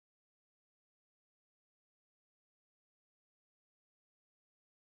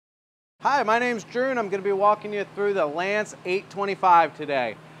Hi, my name's Drew and I'm going to be walking you through the Lance 825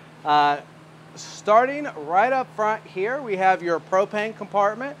 today. Starting right up front here, we have your propane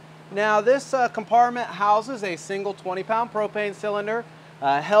compartment. Now this compartment houses a single 20-pound propane cylinder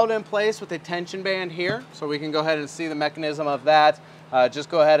held in place with a tension band here, so we can go ahead and see the mechanism of that. Just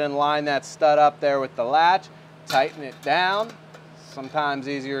go ahead and line that stud up there with the latch, tighten it down. Sometimes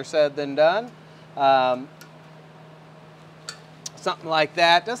easier said than done. Something like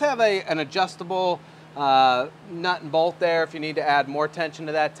that. Does have an adjustable nut and bolt there if you need to add more tension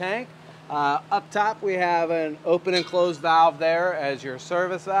to that tank. Up top we have an open and closed valve there as your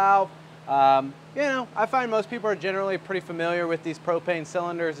service valve. You know, I find most people are generally pretty familiar with these propane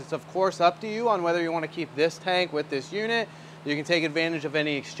cylinders. It's of course up to you on whether you want to keep this tank with this unit. You can take advantage of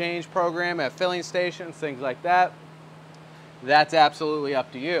any exchange program at filling stations, things like that. That's absolutely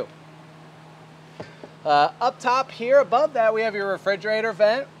up to you. Up top here above that we have your refrigerator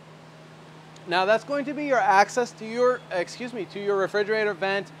vent. Now that's going to be your access to your, refrigerator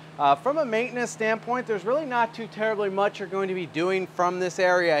vent. From a maintenance standpoint, there's really not too terribly much you're going to be doing from this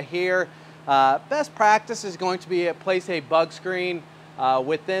area here. Best practice is going to be to place a bug screen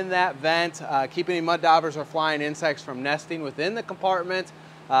within that vent, keep any mud daubers or flying insects from nesting within the compartment.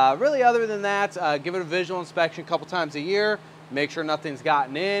 Really other than that, give it a visual inspection a couple times a year, make sure nothing's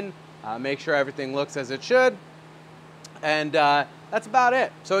gotten in. Make sure everything looks as it should, and that's about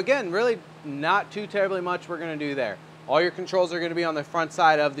it. So again, really not too terribly much we're going to do there. All your controls are going to be on the front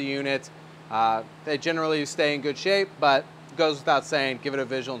side of the unit. They generally stay in good shape, but it goes without saying, give it a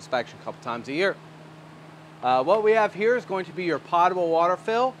visual inspection a couple times a year. What we have here is going to be your potable water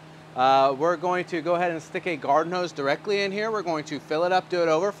fill. We're going to go ahead and stick a garden hose directly in here. We're going to fill it up till it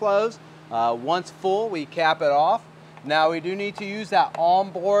overflows. Once full, we cap it off. Now we do need to use that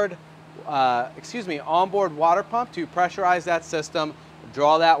onboard water pump to pressurize that system,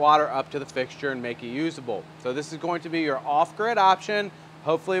 draw that water up to the fixture and make it usable. So this is going to be your off-grid option.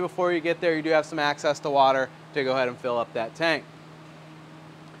 Hopefully before you get there you do have some access to water to go ahead and fill up that tank.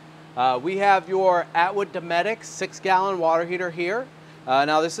 We have your Atwood Dometic 6-gallon water heater here.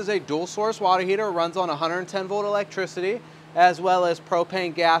 Now this is a dual source water heater, runs on 110 volt electricity as well as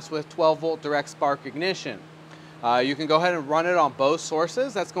propane gas with 12 volt direct spark ignition. You can go ahead and run it on both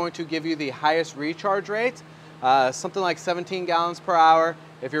sources. That's going to give you the highest recharge rate, something like 17 gallons per hour.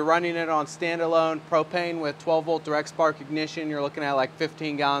 If you're running it on standalone propane with 12 volt direct spark ignition, you're looking at like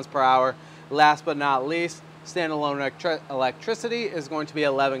 15 gallons per hour. Last but not least, standalone electricity is going to be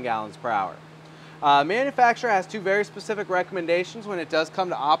 11 gallons per hour. Manufacturer has two very specific recommendations when it does come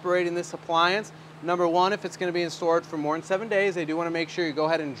to operating this appliance. Number one, if it's going to be stored for more than 7 days, they do want to make sure you go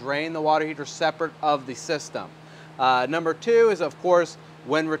ahead and drain the water heater separate of the system. Number two is, of course,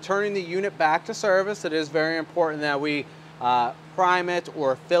 when returning the unit back to service, it is very important that we prime it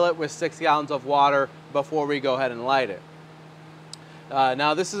or fill it with 6 gallons of water before we go ahead and light it.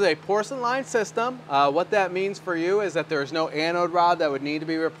 Now this is a porcelain lined system. What that means for you is that there's no anode rod that would need to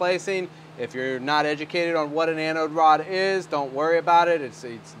be replacing. If you're not educated on what an anode rod is, don't worry about it.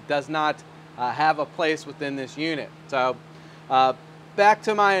 It does not have a place within this unit. So back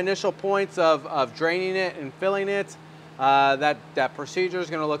to my initial points of draining it and filling it, that procedure is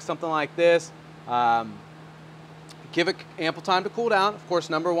going to look something like this. Give it ample time to cool down. Of course,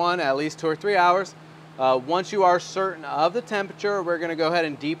 number one, at least 2 or 3 hours. Once you are certain of the temperature, we're going to go ahead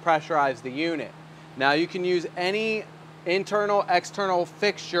and depressurize the unit. Now you can use any internal, external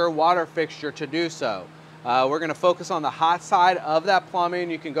fixture, water fixture to do so. We're going to focus on the hot side of that plumbing.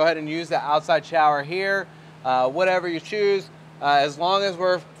 You can go ahead and use the outside shower here, whatever you choose, as long as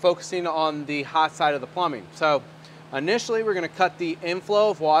we're focusing on the hot side of the plumbing. So initially we're going to cut the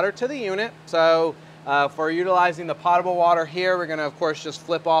inflow of water to the unit. So for utilizing the potable water here, we're going to of course just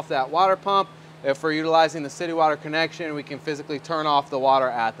flip off that water pump. If we're utilizing the city water connection, we can physically turn off the water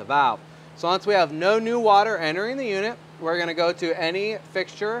at the valve. So once we have no new water entering the unit, we're going to go to any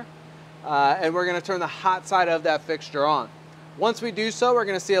fixture and we're going to turn the hot side of that fixture on. Once we do so, we're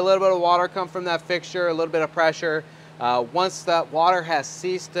going to see a little bit of water come from that fixture, a little bit of pressure. Once that water has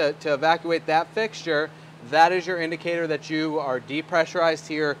ceased to evacuate that fixture, that is your indicator that you are depressurized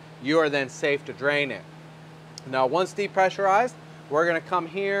here. You are then safe to drain it. Now once depressurized, we're going to come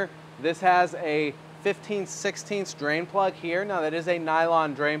here. This has a 15/16 drain plug here. Now that is a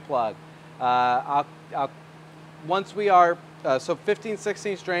nylon drain plug. Once we are, so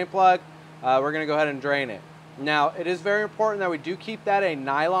 15/16 drain plug, we're going to go ahead and drain it. Now it is very important that we do keep that a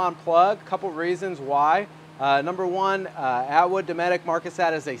nylon plug. A couple reasons why. Number one, Atwood Dometic markets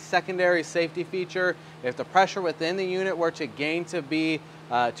that as a secondary safety feature. If the pressure within the unit were to gain to be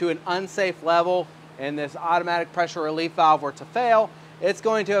to an unsafe level and this automatic pressure relief valve were to fail, it's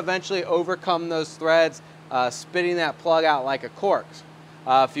going to eventually overcome those threads, spitting that plug out like a cork.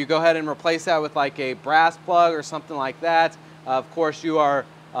 If you go ahead and replace that with like a brass plug or something like that, of course you are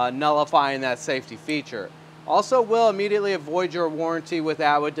nullifying that safety feature. Also will immediately avoid your warranty with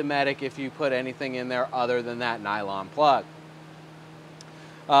Atwood Dometic if you put anything in there other than that nylon plug.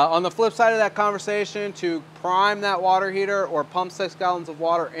 On the flip side of that conversation, to prime that water heater or pump 6 gallons of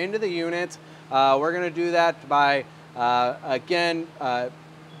water into the unit, we're going to do that by, again,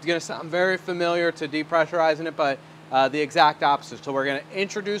 it's going to sound very familiar to depressurizing it, but the exact opposite. So we're going to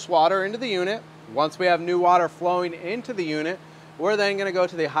introduce water into the unit. Once we have new water flowing into the unit, we're then going to go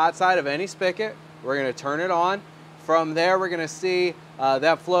to the hot side of any spigot. We're going to turn it on. From there, we're going to see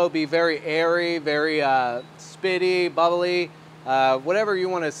that flow be very airy, very spitty, bubbly, whatever you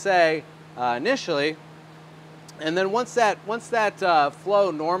want to say initially. And then once that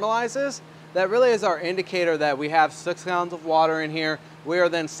flow normalizes, that really is our indicator that we have 6 gallons of water in here. We are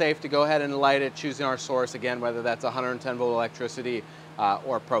then safe to go ahead and light it, choosing our source, again, whether that's 110 volt electricity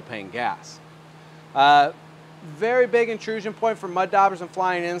or propane gas. Very big intrusion point for mud daubers and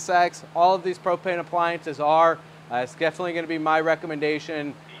flying insects. All of these propane appliances are. It's definitely going to be my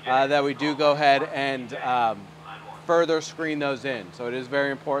recommendation that we do go ahead and further screen those in. So it is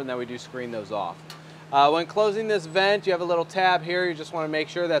very important that we do screen those off. When closing this vent, you have a little tab here. You just want to make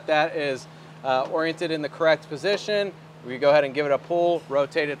sure that that is oriented in the correct position. We go ahead and give it a pull,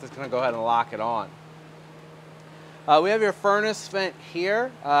 rotate it, it's going to go ahead and lock it on. We have your furnace vent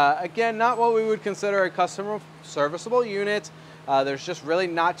here. Again, not what we would consider a customer serviceable unit. There's just really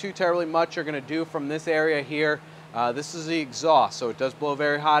not too terribly much you're going to do from this area here. This is the exhaust, so it does blow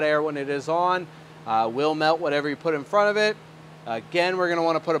very hot air when it is on. Will melt whatever you put in front of it. Again, we're going to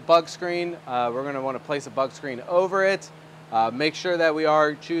want to put a bug screen. We're going to want to place a bug screen over it. Make sure that we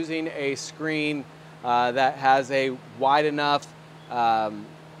are choosing a screen that has a wide enough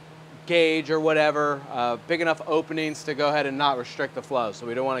gauge or whatever, big enough openings to go ahead and not restrict the flow. So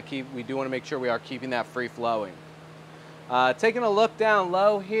we do want to make sure we are keeping that free flowing. Taking a look down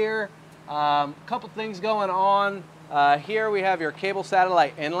low here, couple things going on. Here we have your cable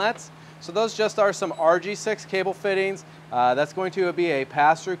satellite inlets. So those just are some RG6 cable fittings. That's going to be a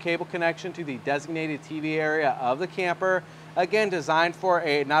pass-through cable connection to the designated TV area of the camper. Again, designed for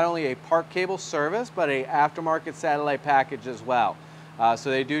not only a park cable service, but a aftermarket satellite package as well. So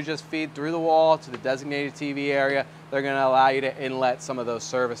they do just feed through the wall to the designated TV area. They're going to allow you to inlet some of those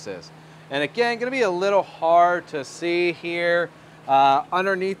services. And again, going to be a little hard to see here.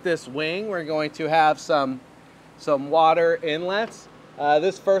 Underneath this wing, we're going to have some water inlets.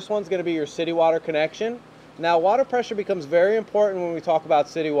 This first one's going to be your city water connection. Now, water pressure becomes very important when we talk about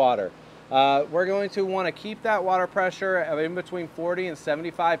city water. We're going to want to keep that water pressure in between 40 and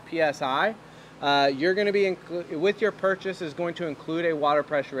 75 psi. You're going to be with your purchase is going to include a water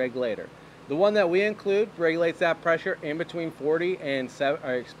pressure regulator. The one that we include regulates that pressure in between 40 and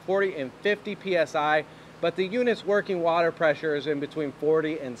 50 psi, but the unit's working water pressure is in between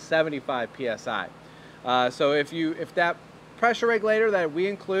 40 and 75 psi. So if that pressure regulator that we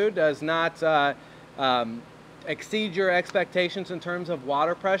include does not exceed your expectations in terms of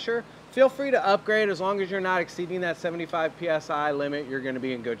water pressure, feel free to upgrade. As long as you're not exceeding that 75 psi limit, you're going to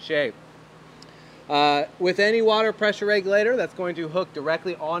be in good shape. With any water pressure regulator, that's going to hook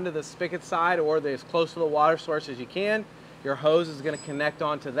directly onto the spigot side or as close to the water source as you can. Your hose is going to connect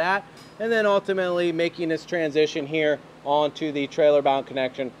onto that, and then ultimately making this transition here onto the trailer bound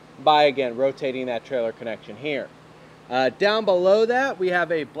connection by, again, rotating that trailer connection here. Down below that, we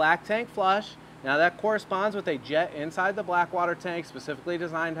have a black tank flush. Now that corresponds with a jet inside the black water tank, specifically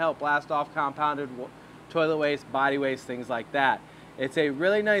designed to help blast off compounded toilet waste, body waste, things like that. It's a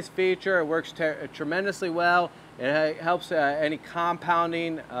really nice feature. It works tremendously well. It helps any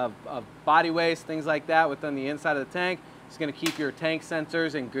compounding of body waste, things like that within the inside of the tank. It's going to keep your tank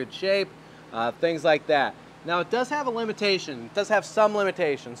sensors in good shape, things like that. Now it does have a limitation. It does have some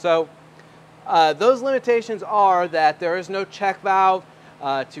limitations. So those limitations are that there is no check valve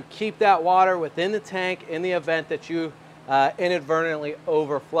to keep that water within the tank in the event that you inadvertently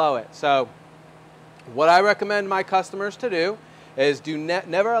overflow it. So what I recommend my customers to do is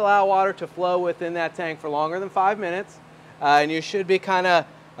never allow water to flow within that tank for longer than 5 minutes. And you should be kind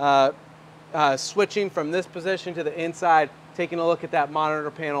of switching from this position to the inside, taking a look at that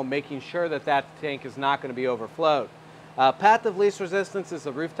monitor panel, making sure that that tank is not going to be overflowed. Path of least resistance is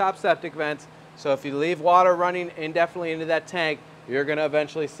the rooftop septic vents. So if you leave water running indefinitely into that tank, you're going to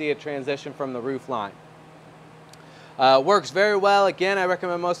eventually see a transition from the roof line. Works very well. Again, I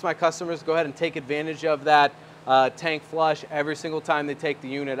recommend most of my customers go ahead and take advantage of that tank flush every single time they take the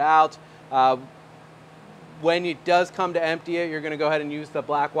unit out. when it does come to empty it, you're going to go ahead and use the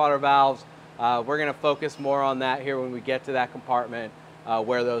black water valves. We're going to focus more on that here when we get to that compartment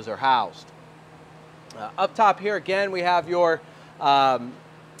where those are housed. Up top here again, we have your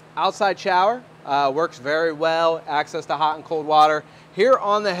outside shower. Works very well, access to hot and cold water. Here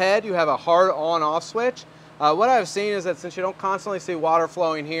on the head, you have a hard on-off switch. What I've seen is that since you don't constantly see water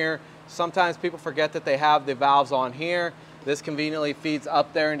flowing here, sometimes people forget that they have the valves on here. This conveniently feeds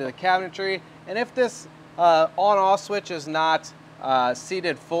up there into the cabinetry. And if this on-off switch is not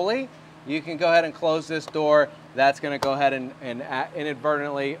seated fully, you can go ahead and close this door. That's going to go ahead and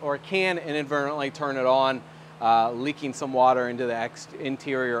inadvertently, or can inadvertently turn it on, leaking some water into the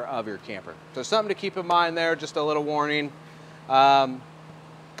interior of your camper. So something to keep in mind there, just a little warning.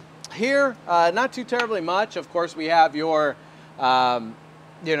 Here, not too terribly much. Of course, we have your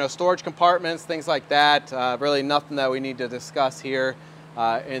storage compartments, things like that. Really nothing that we need to discuss here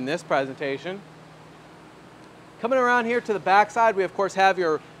in this presentation. Coming around here to the back side, we of course have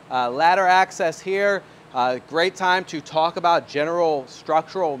your ladder access here. Great time to talk about general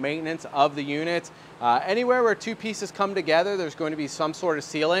structural maintenance of the unit. Anywhere where two pieces come together, there's going to be some sort of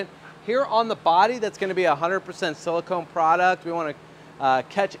sealant. Here on the body, that's going to be a 100% silicone product. We want to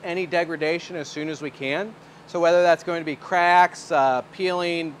catch any degradation as soon as we can. So whether that's going to be cracks,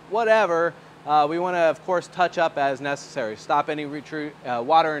 peeling, whatever, we want to, of course, touch up as necessary. Stop any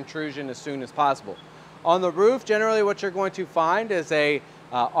water intrusion as soon as possible. On the roof, generally what you're going to find is a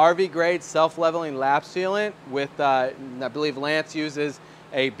RV grade self-leveling lap sealant with, I believe Lance uses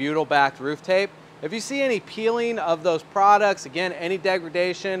a butyl-backed roof tape. If you see any peeling of those products, again, any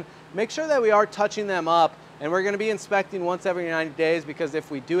degradation, make sure that we are touching them up. And we're going to be inspecting once every 90 days because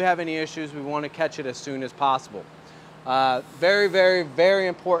if we do have any issues, we want to catch it as soon as possible. Very, very, very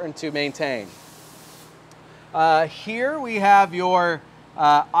important to maintain. Here we have your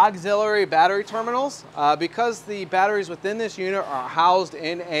auxiliary battery terminals. Because the batteries within this unit are housed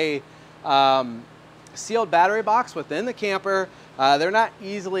in a sealed battery box within the camper, they're not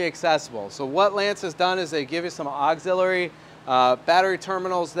easily accessible. So what Lance has done is they give you some auxiliary battery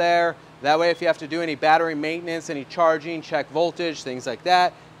terminals there. That way, if you have to do any battery maintenance, any charging, check voltage, things like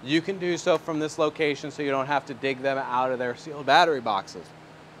that, you can do so from this location so you don't have to dig them out of their sealed battery boxes.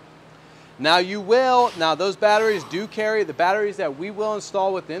 Now those batteries do carry, the batteries that we will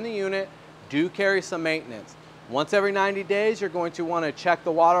install within the unit do carry some maintenance. Once every 90 days, you're going to want to check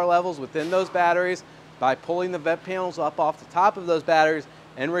the water levels within those batteries by pulling the vent panels up off the top of those batteries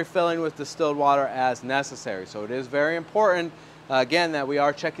and refilling with distilled water as necessary. So it is very important, again, that we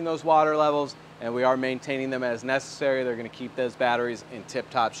are checking those water levels and we are maintaining them as necessary. They're going to keep those batteries in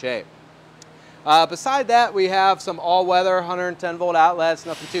tip-top shape. Beside that, we have some all-weather 110 volt outlets,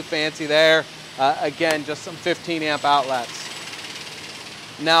 nothing too fancy there. Again, just some 15 amp outlets.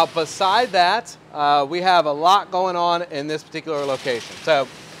 Now, beside that, we have a lot going on in this particular location. So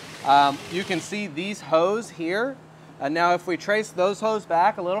you can see these hose here. Now, if we trace those hose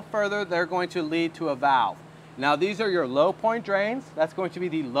back a little further, they're going to lead to a valve. Now, these are your low point drains. That's going to be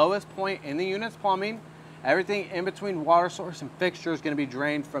the lowest point in the unit's plumbing. Everything in between water source and fixture is going to be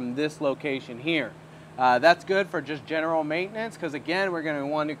drained from this location here. That's good for just general maintenance because, again, we're going to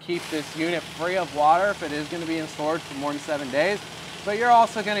want to keep this unit free of water if it is going to be in storage for more than 7 days. But you're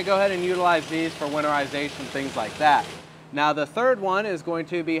also going to go ahead and utilize these for winterization, things like that. Now, the third one is going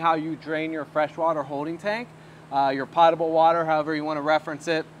to be how you drain your freshwater holding tank, your potable water, however you want to reference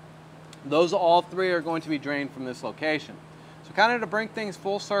it. Those all three are going to be drained from this location. So kind of to bring things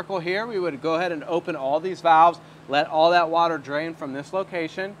full circle here, we would go ahead and open all these valves, let all that water drain from this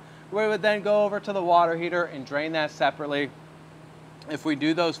location. We would then go over to the water heater and drain that separately. If we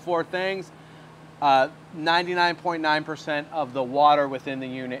do those four things, 99.9% of the water within the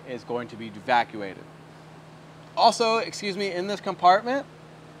unit is going to be evacuated. Also, in this compartment,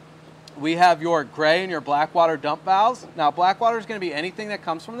 we have your gray and your black water dump valves. Now, black water is going to be anything that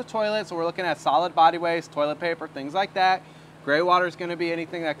comes from the toilet, so we're looking at solid body waste, toilet paper, things like that. Gray water is going to be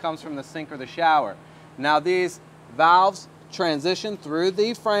anything that comes from the sink or the shower. Now, these valves transition through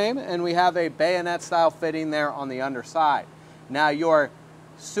the frame, and we have a bayonet style fitting there on the underside. Now, your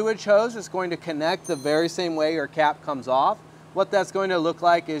sewage hose is going to connect the very same way your cap comes off. What that's going to look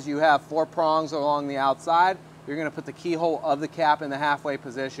like is you have 4 prongs along the outside. You're going to put the keyhole of the cap in the halfway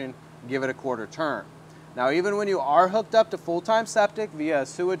position, give it a quarter turn. Now, even when you are hooked up to full-time septic via a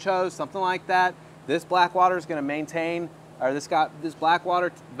sewage hose, something like that, this black water is going to maintain, or this black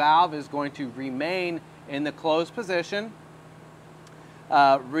water valve is going to remain in the closed position.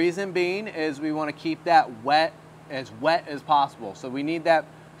 Reason being is we want to keep that wet as possible. So we need that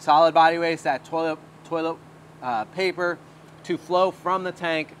solid body waste, that toilet paper to flow from the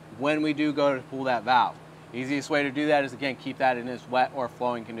tank when we do go to pull that valve. Easiest way to do that is, again, keep that in as wet or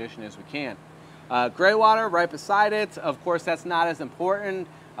flowing condition as we can. Gray water right beside it, of course, that's not as important.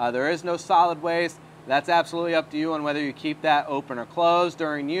 There is no solid waste. That's absolutely up to you on whether you keep that open or closed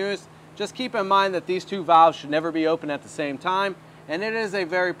during use. Just keep in mind that these two valves should never be open at the same time, and it is a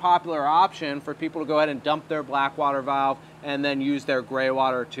very popular option for people to go ahead and dump their black water valve and then use their gray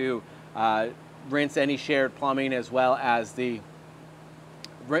water to rinse any shared plumbing, as well as the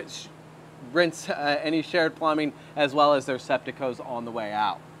rinse any shared plumbing, as well as their septic hose on the way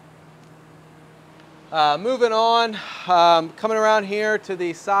out. Moving on, coming around here to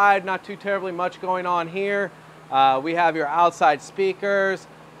the side, not too terribly much going on here. We have your outside speakers,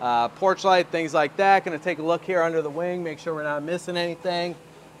 porch light, things like that. Gonna take a look here under the wing, make sure we're not missing anything.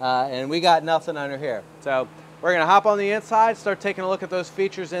 And we got nothing under here. So we're gonna hop on the inside, start taking a look at those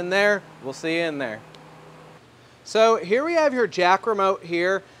features in there. We'll see you in there. So here we have your jack remote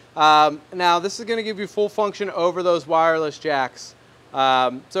here. Now this is gonna give you full function over those wireless jacks.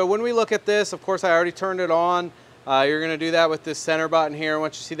 So when we look at this, of course I already turned it on. You're going to do that with this center button here.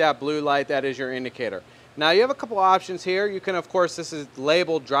 Once you see that blue light, that is your indicator. Now you have a couple options here. You can, of course, this is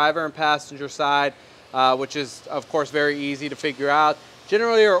labeled driver and passenger side, which is of course very easy to figure out.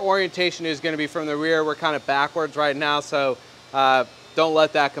 Generally our orientation is going to be from the rear. We're kind of backwards right now, so don't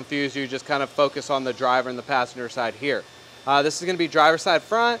let that confuse you. Just kind of focus on the driver and the passenger side here. This is going to be driver side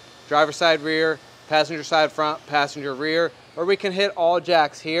front, driver side rear, passenger side front, passenger rear. Or we can hit all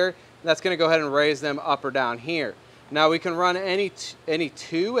jacks here. That's going to go ahead and raise them up or down here. Now we can run any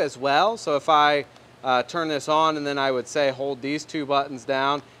two as well. So if I turn this on and then I would say hold these two buttons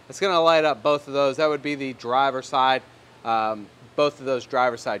down, it's going to light up both of those. That would be the driver side, both of those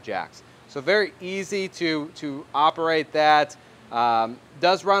driver side jacks. So very easy to operate that.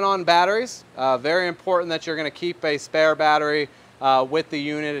 Does run on batteries. Very important that you're going to keep a spare battery with the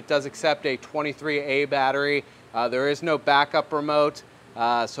unit. It does accept a 23A battery. There is no backup remote,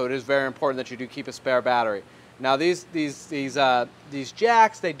 so it is very important that you do keep a spare battery. Now these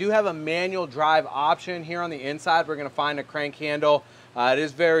jacks, they do have a manual drive option here on the inside. We're going to find a crank handle. It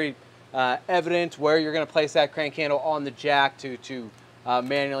is very evident where you're going to place that crank handle on the jack to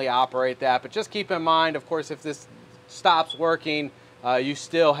manually operate that. But just keep in mind, of course, if this stops working, you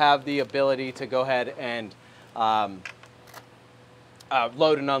still have the ability to go ahead and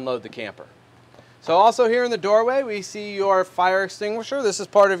load and unload the camper. So also here in the doorway, we see your fire extinguisher. This is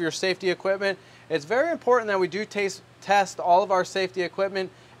part of your safety equipment. It's very important that we do test all of our safety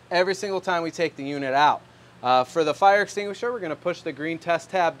equipment every single time we take the unit out. For the fire extinguisher, we're going to push the green test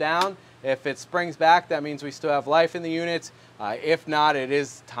tab down. If it springs back, that means we still have life in the unit. If not, it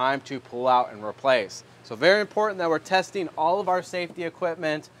is time to pull out and replace. So very important that we're testing all of our safety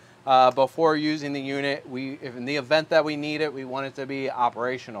equipment before using the unit. If in the event that we need it, we want it to be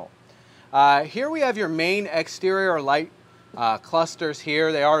operational. Here we have your main exterior light clusters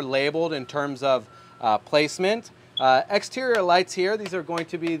here. They are labeled in terms of placement. Exterior lights here, these are going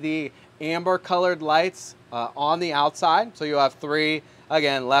to be the amber colored lights on the outside. So you'll have three,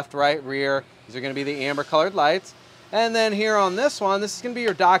 again, left, right, rear. These are going to be the amber colored lights. And then here on this one, this is going to be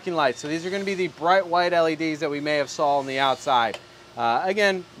your docking lights. So these are going to be the bright white LEDs that we may have saw on the outside.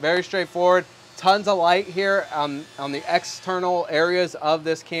 Again, very straightforward. Tons of light here on the external areas of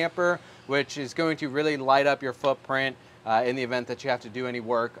this camper, which is going to really light up your footprint in the event that you have to do any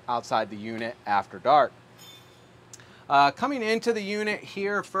work outside the unit after dark. Coming into the unit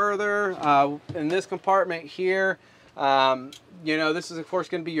here further, in this compartment here, you know, this is of course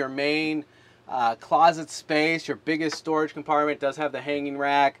going to be your main closet space. Your biggest storage compartment does have the hanging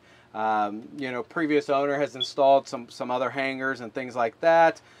rack. You know, previous owner has installed some other hangers and things like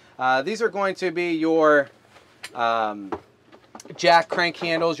that. These are going to be your jack crank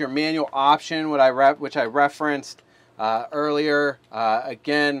handles, your manual option, which I referenced earlier.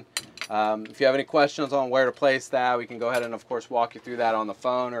 Again, if you have any questions on where to place that, we can go ahead and of course walk you through that on the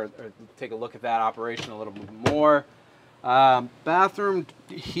phone, or take a look at that operation a little bit more. Bathroom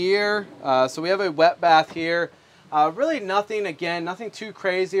here, so we have a wet bath here. Really nothing, again, nothing too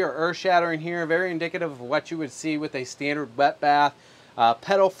crazy or earth-shattering here. Very indicative of what you would see with a standard wet bath.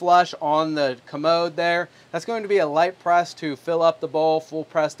 Pedal flush on the commode there. That's going to be a light press to fill up the bowl, full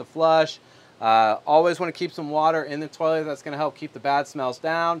press to flush. Always want to keep some water in the toilet. That's going to help keep the bad smells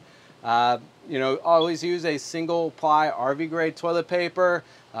down. You know, always use a single ply RV grade toilet paper,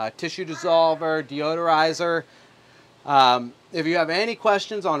 tissue dissolver, deodorizer. If you have any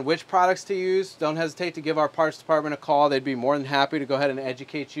questions on which products to use, don't hesitate to give our parts department a call. They'd be more than happy to go ahead and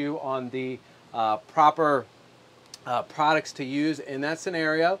educate you on the proper products to use in that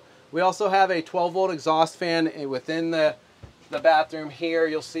scenario. We also have a 12-volt exhaust fan within the the bathroom here,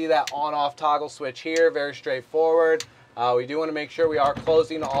 you'll see that on-off toggle switch here, very straightforward. We do want to make sure we are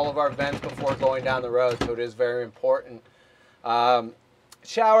closing all of our vents before going down the road, so it is very important.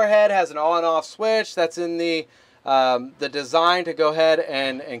 Shower head has an on-off switch. That's in the design to go ahead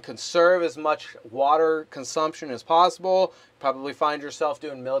and conserve as much water consumption as possible. Probably find yourself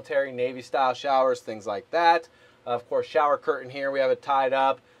doing military, Navy style showers, things like that. Of course, shower curtain here, we have it tied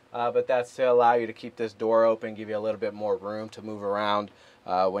up, but that's to allow you to keep this door open, give you a little bit more room to move around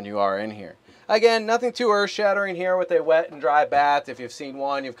when you are in here. Again, nothing too earth-shattering here with a wet and dry bath. If you've seen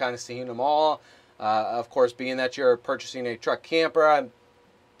one, you've kind of seen them all. Of course, being that you're purchasing a truck camper, I'm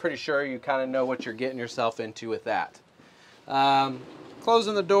pretty sure you kind of know what you're getting yourself into with that.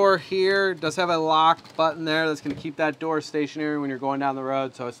 Closing the door here, does have a lock button there that's going to keep that door stationary when you're going down the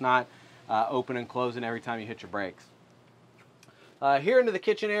road, so it's not open and closing every time you hit your brakes. Here into the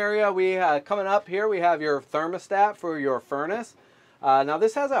kitchen area, we coming up here, we have your thermostat for your furnace. Now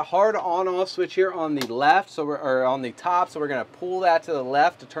this has a hard on-off switch here on the left, so or on the top, so we're going to pull that to the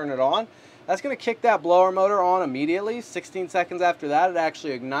left to turn it on. That's going to kick that blower motor on immediately. 16 seconds after that, it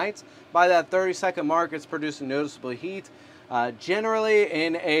actually ignites. By that 30-second mark, it's producing noticeable heat. Generally,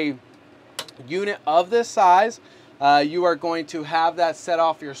 in a unit of this size, you are going to have that set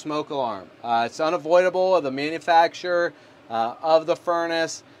off your smoke alarm. It's unavoidable. The manufacturer of the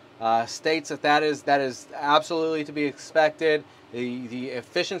furnace states that is absolutely to be expected. The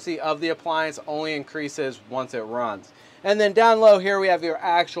efficiency of the appliance only increases once it runs. And then down low here we have your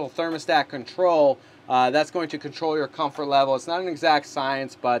actual thermostat control. That's going to control your comfort level. It's not an exact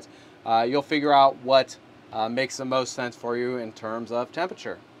science, but you'll figure out what makes the most sense for you in terms of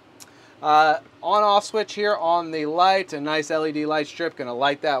temperature. On-off switch here on the light, a nice LED light strip, going to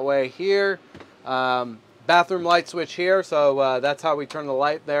light that way here. Bathroom light switch here, so that's how we turn the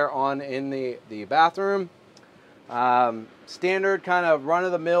light there on in the bathroom. Standard kind of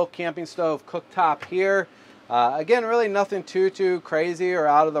run-of-the-mill camping stove cooktop here. Again, really nothing too crazy or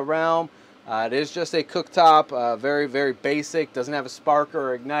out of the realm. It is just a cooktop, very, very basic, doesn't have a sparker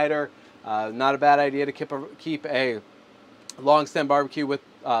or igniter. Not a bad idea to keep a long stem barbecue with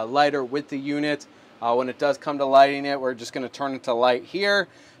lighter with the unit. When it does come to lighting it, we're just going to turn it to light here.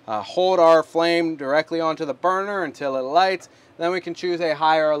 Hold our flame directly onto the burner until it lights. Then we can choose a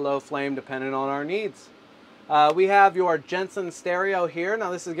high or a low flame depending on our needs. We have your Jensen stereo here. Now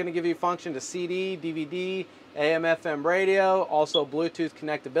this is going to give you function to CD, DVD, AM, FM radio, also Bluetooth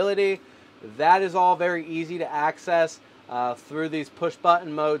connectability. That is all very easy to access through these push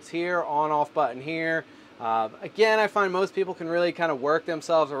button modes here, on off button here. Again, I find most people can really kind of work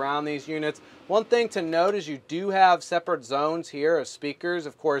themselves around these units. One thing to note is you do have separate zones here of speakers.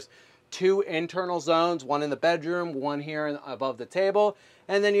 Of course, 2 internal zones, one in the bedroom, one here above the table.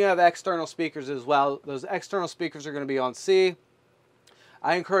 And then you have external speakers as well. Those external speakers are going to be on C.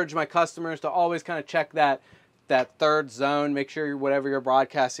 I encourage my customers to always kind of check that third zone. Make sure whatever you're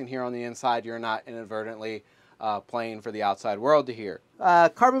broadcasting here on the inside, you're not inadvertently playing for the outside world to hear.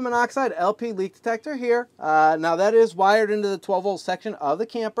 Carbon monoxide LP leak detector here. Now that is wired into the 12-volt section of the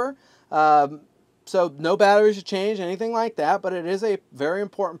camper. So no batteries to change, anything like that, but it is a very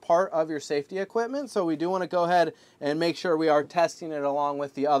important part of your safety equipment. So we do want to go ahead and make sure we are testing it along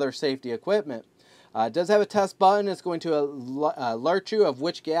with the other safety equipment. It does have a test button. It's going to alert you of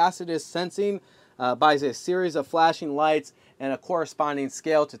which gas it is sensing by a series of flashing lights and a corresponding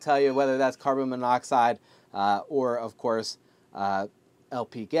scale to tell you whether that's carbon monoxide or, of course,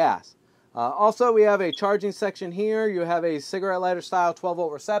 LP gas. Also, we have a charging section here. You have a cigarette lighter style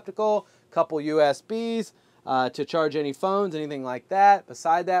 12-volt receptacle, couple USBs to charge any phones, anything like that.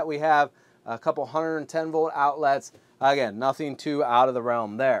 Beside that, we have a couple 110-volt outlets. Again, nothing too out of the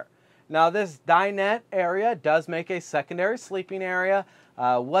realm there. Now, this dinette area does make a secondary sleeping area.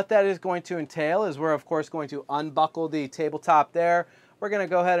 What that is going to entail is we're, of course, going to unbuckle the tabletop there. We're going to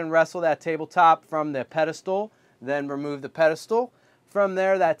go ahead and wrestle that tabletop from the pedestal, then remove the pedestal. From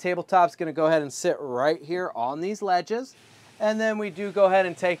there, that tabletop's going to go ahead and sit right here on these ledges. And then we do go ahead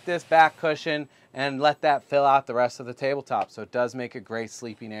and take this back cushion and let that fill out the rest of the tabletop. So it does make a great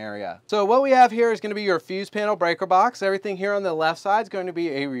sleeping area. So what we have here is going to be your fuse panel breaker box. Everything here on the left side is going to be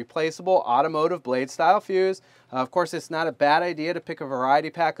a replaceable automotive blade style fuse. Of course, it's not a bad idea to pick a variety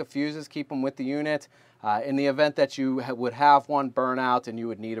pack of fuses, keep them with the unit in the event that you would have one burn out and you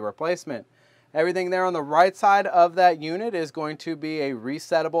would need a replacement. Everything there on the right side of that unit is going to be a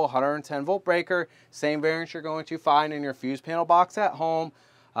resettable 110-volt breaker. Same variant you're going to find in your fuse panel box at home.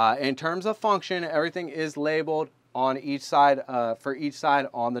 In terms of function, everything is labeled on each side for each side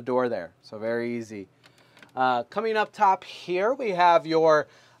on the door there. So very easy. Coming up top here, we have your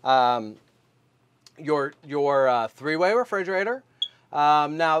your three-way refrigerator.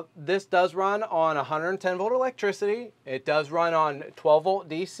 Now, this does run on 110 volt electricity. It does run on 12 volt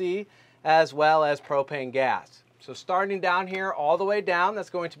DC as well as propane gas. So starting down here all the way down, that's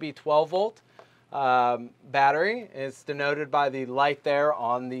going to be 12 volt battery. It's denoted by the light there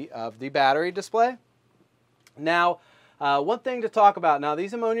on the battery display. Now, one thing to talk about, now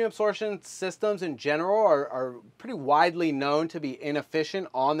these ammonia absorption systems in general are pretty widely known to be inefficient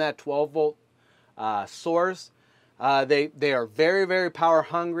on that 12 volt source. They are very, very power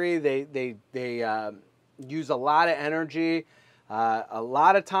hungry. They use a lot of energy. A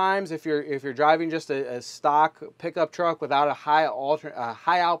lot of times, if you're driving just a stock pickup truck without a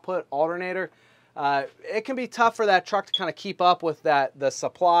high output alternator, it can be tough for that truck to kind of keep up with the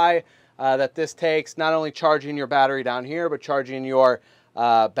supply that this takes. Not only charging your battery down here, but charging your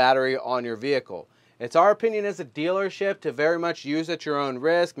battery on your vehicle. It's our opinion as a dealership to very much use at your own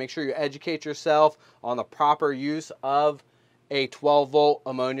risk. Make sure you educate yourself on the proper use of a 12 volt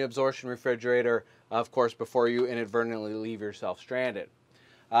ammonia absorption refrigerator, of course, before you inadvertently leave yourself stranded.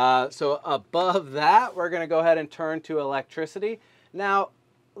 So above that, we're going to go ahead and turn to electricity. Now,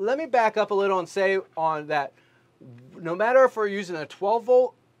 let me back up a little and say on that, no matter if we're using a 12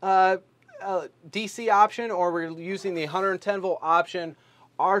 volt DC option or we're using the 110 volt option,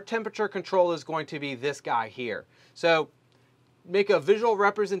 our temperature control is going to be this guy here. So make a visual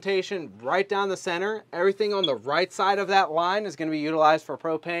representation right down the center. Everything on the right side of that line is going to be utilized for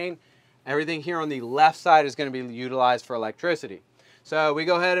propane. Everything here on the left side is going to be utilized for electricity. So we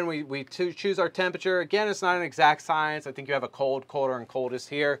go ahead and we choose our temperature. Again, it's not an exact science. I think you have a cold, colder, and coldest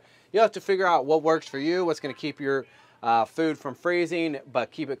here. You have to figure out what works for you, what's going to keep your food from freezing, but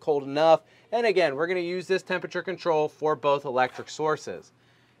keep it cold enough. And again, we're going to use this temperature control for both electric sources.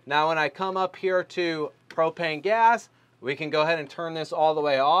 Now, when I come up here to propane gas, we can go ahead and turn this all the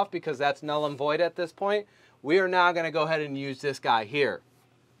way off because that's null and void at this point. We are now going to go ahead and use this guy here.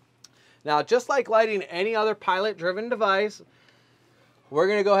 Now, just like lighting any other pilot-driven device, we're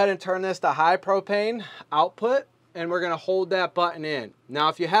going to go ahead and turn this to high propane output, and we're going to hold that button in. Now,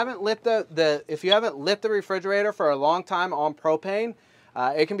 if you haven't lit the refrigerator for a long time on propane,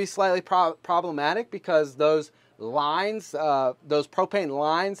 it can be slightly problematic because those lines, those propane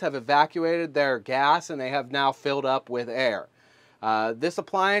lines have evacuated their gas and they have now filled up with air. This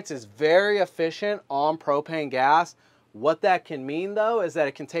appliance is very efficient on propane gas. What that can mean though is that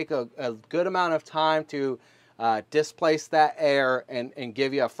it can take a good amount of time to displace that air and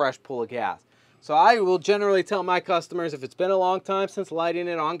give you a fresh pool of gas. So I will generally tell my customers, if it's been a long time since lighting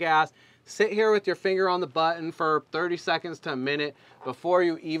it on gas, sit here with your finger on the button for 30 seconds to a minute before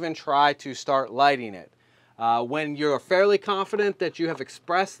you even try to start lighting it. When you're fairly confident that you have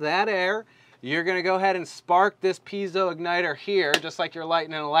expressed that air, you're going to go ahead and spark this piezo igniter here, just like you're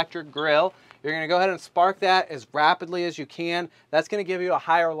lighting an electric grill. You're going to go ahead and spark that as rapidly as you can. That's going to give you a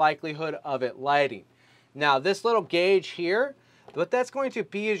higher likelihood of it lighting. Now, this little gauge here, what that's going to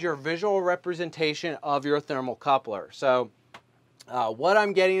be is your visual representation of your thermocoupler. So what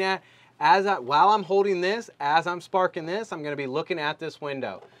I'm getting at, while I'm holding this, as I'm sparking this, I'm going to be looking at this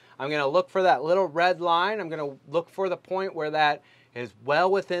window. I'm going to look for that little red line. I'm going to look for the point where that is well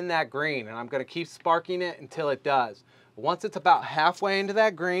within that green, and I'm going to keep sparking it until it does. Once it's about halfway into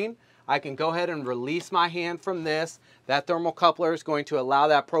that green, I can go ahead and release my hand from this. That thermocoupler is going to allow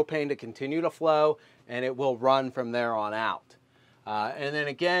that propane to continue to flow, and it will run from there on out. And then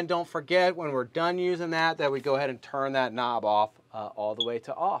again, don't forget when we're done using that we go ahead and turn that knob off all the way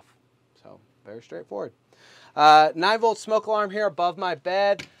to off. So very straightforward. 9-volt smoke alarm here above my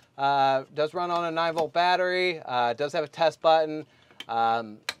bed. Does run on a 9-volt battery. Does have a test button.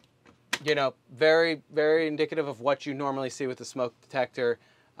 You know, very, very indicative of what you normally see with the smoke detector.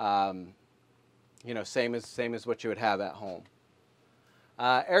 You know, same as what you would have at home.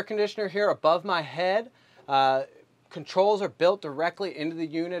 Air conditioner here above my head. Controls are built directly into the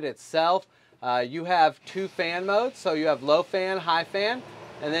unit itself. You have 2 fan modes, so you have low fan, high fan,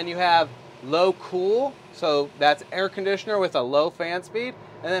 and then you have low cool, so that's air conditioner with a low fan speed,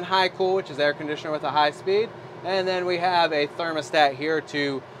 and then high cool, which is air conditioner with a high speed, and then we have a thermostat here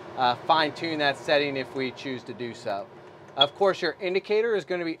to fine-tune that setting if we choose to do so. Of course, your indicator is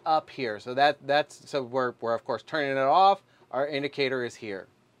going to be up here, so so we're of course turning it off. Our indicator is here.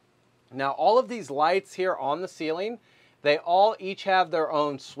 Now, all of these lights here on the ceiling, they all each have their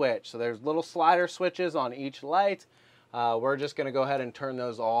own switch. So there's little slider switches on each light. We're just going to go ahead and turn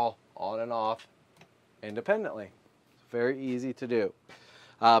those all on and off independently. It's very easy to do.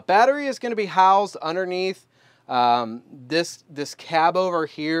 Battery is going to be housed underneath this cab over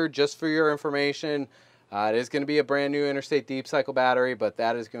here, just for your information. It is going to be a brand new Interstate Deep Cycle battery, but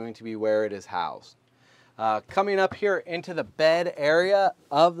that is going to be where it is housed. Coming up here into the bed area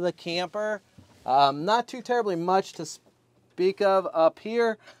of the camper, not too terribly much to speak of up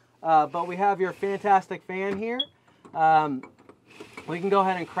here, but we have your fantastic fan here. We can go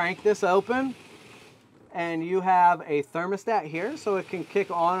ahead and crank this open, and you have a thermostat here, so it can kick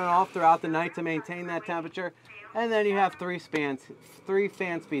on and off throughout the night to maintain that temperature. And then you have three fan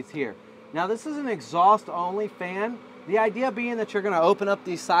speeds here. Now this is an exhaust only fan. The idea being that you're going to open up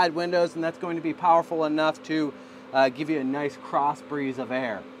these side windows, and that's going to be powerful enough to give you a nice cross breeze of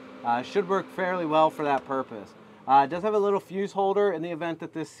air. Should work fairly well for that purpose. It does have a little fuse holder in the event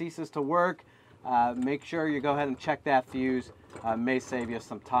that this ceases to work. Make sure you go ahead and check that fuse. May save you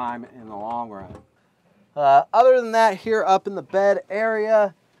some time in the long run. Other than that, here up in the bed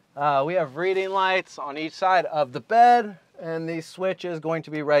area, we have reading lights on each side of the bed, and the switch is going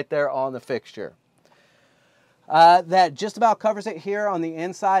to be right there on the fixture. That just about covers it here on the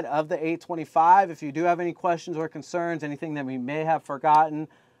inside of the 825. If you do have any questions or concerns, anything that we may have forgotten,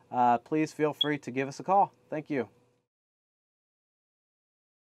 please feel free to give us a call. Thank you.